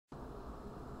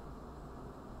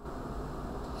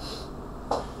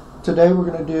Today we're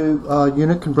going to do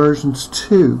Unit Conversions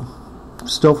 2,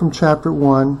 still from Chapter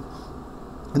 1.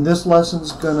 And this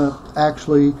lesson's going to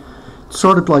actually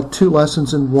sort of like two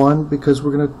lessons in one, because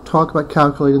we're going to talk about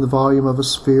calculating the volume of a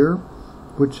sphere,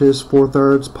 which is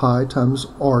 4/3 pi times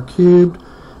r cubed,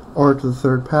 r to the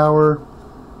third power,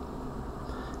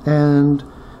 and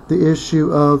the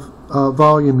issue of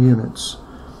volume units.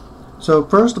 So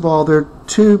first of all, there are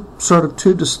two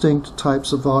distinct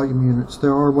types of volume units.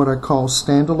 There are what I call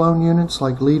standalone units,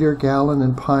 like liter, gallon,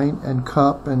 and pint, and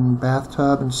cup, and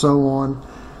bathtub, and so on.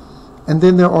 And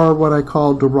then there are what I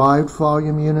call derived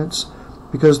volume units,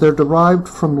 because they're derived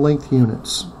from length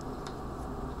units.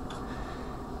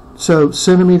 So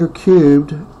centimeter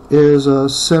cubed is a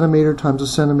centimeter times a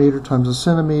centimeter times a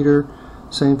centimeter.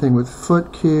 Same thing with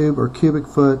foot cube or cubic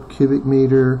foot, cubic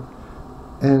meter,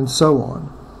 and so on.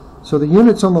 So the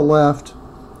units on the left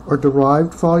are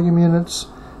derived volume units,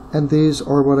 and these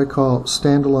are what I call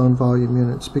standalone volume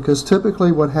units, because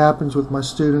typically what happens with my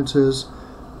students is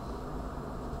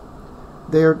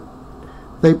they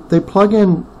plug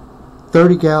in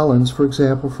 30 gallons, for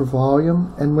example, for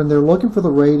volume, and when they're looking for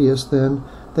the radius, then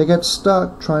they get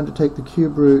stuck trying to take the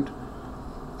cube root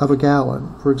of a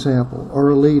gallon, for example, or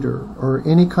a liter, or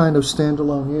any kind of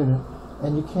standalone unit,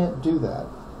 and you can't do that.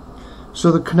 So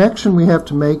the connection we have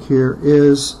to make here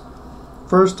is,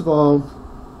 first of all,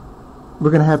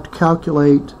 we're going to have to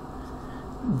calculate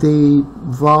the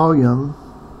volume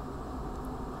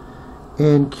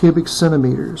in cubic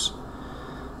centimeters.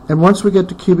 And once we get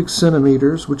to cubic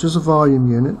centimeters, which is a volume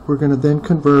unit, we're going to then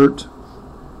convert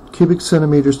cubic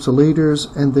centimeters to liters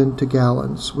and then to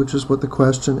gallons, which is what the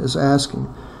question is asking.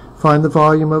 Find the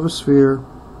volume of a sphere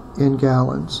in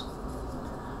gallons.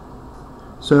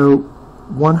 So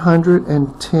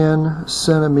 110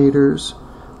 centimeters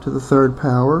to the third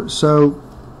power. So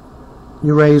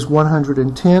you raise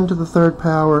 110 to the third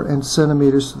power and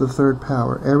centimeters to the third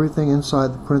power, everything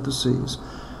inside the parentheses.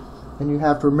 And you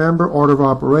have to remember order of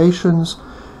operations,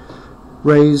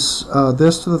 raise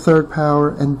this to the third power,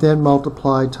 and then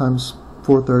multiply times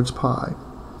 4/3 pi.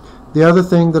 The other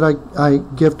thing that I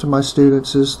give to my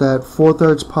students is that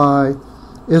 4/3 pi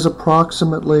is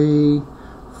approximately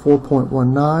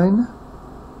 4.19.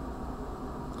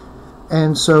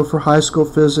 And so for high school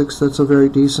physics, that's a very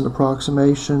decent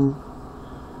approximation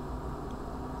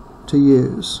to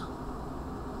use.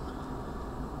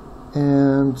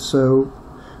 And so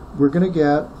we're going to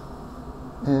get,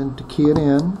 and to key it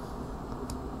in,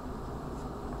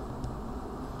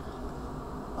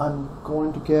 I'm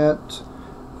going to get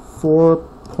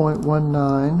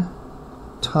 4.19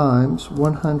 times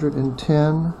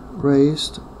 110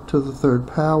 raised to the third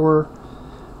power,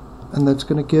 and that's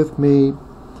going to give me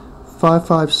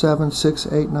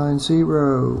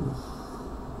 5576890.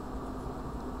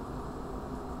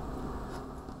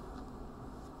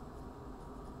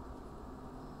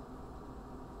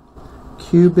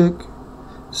 Cubic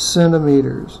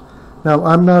centimeters. Now,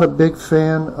 I'm not a big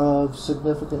fan of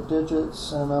significant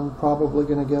digits, and I'm probably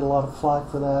going to get a lot of flack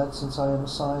for that since I am a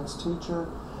science teacher.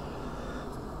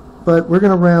 But we're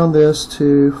going to round this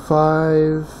to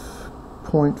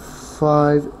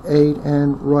 5.58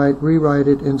 and rewrite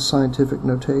it in scientific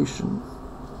notation.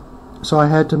 So I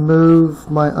had to move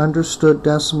my understood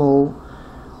decimal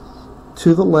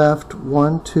to the left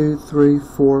 1, 2, 3,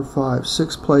 4, 5,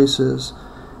 6 places.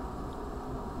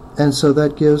 And so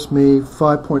that gives me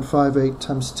 5.58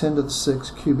 times 10 to the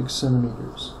 6 cubic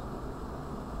centimeters.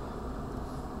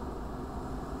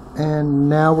 And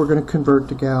now we're going to convert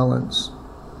to gallons.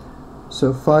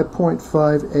 So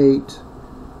 5.58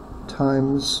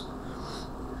 times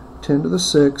 10 to the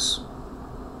 6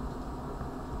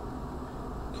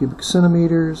 cubic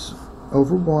centimeters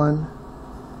over 1.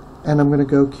 And I'm going to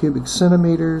go cubic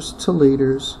centimeters to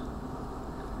liters,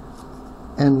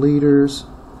 and liters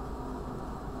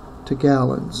to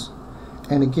gallons.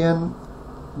 And again,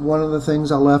 one of the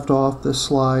things I left off this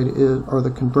slide are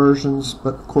the conversions,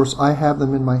 but of course I have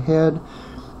them in my head,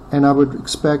 and I would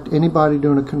expect anybody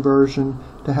doing a conversion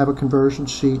to have a conversion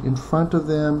sheet in front of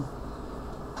them.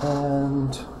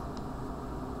 And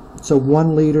so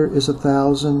 1 liter is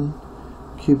 1,000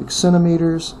 cubic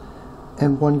centimeters,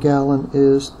 and 1 gallon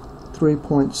is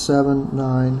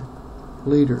 3.79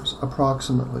 liters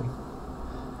approximately.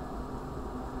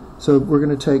 So we're going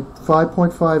to take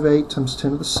 5.58 times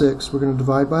 10 to the 6, we're going to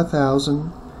divide by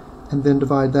 1,000, and then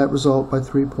divide that result by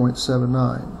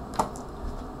 3.79.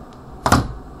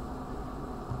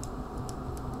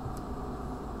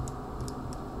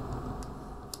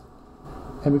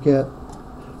 And we get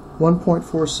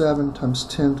 1.47 times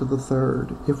 10 to the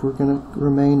third if we're going to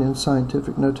remain in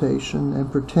scientific notation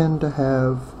and pretend to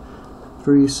have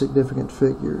 3 significant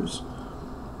figures.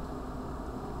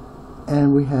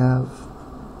 And we have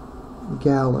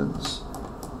gallons,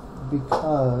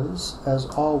 because, as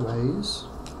always,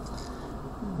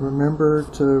 remember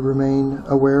to remain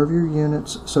aware of your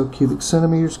units. So cubic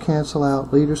centimeters cancel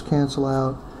out, liters cancel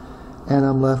out, and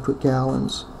I'm left with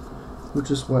gallons, which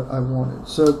is what I wanted.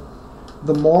 So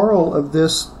the moral of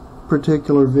this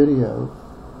particular video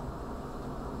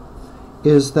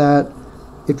is that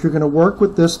if you're going to work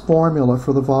with this formula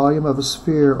for the volume of a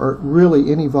sphere, or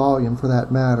really any volume for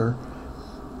that matter,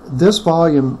 this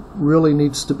volume really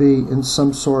needs to be in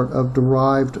some sort of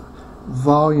derived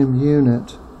volume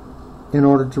unit in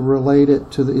order to relate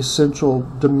it to the essential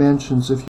dimensions if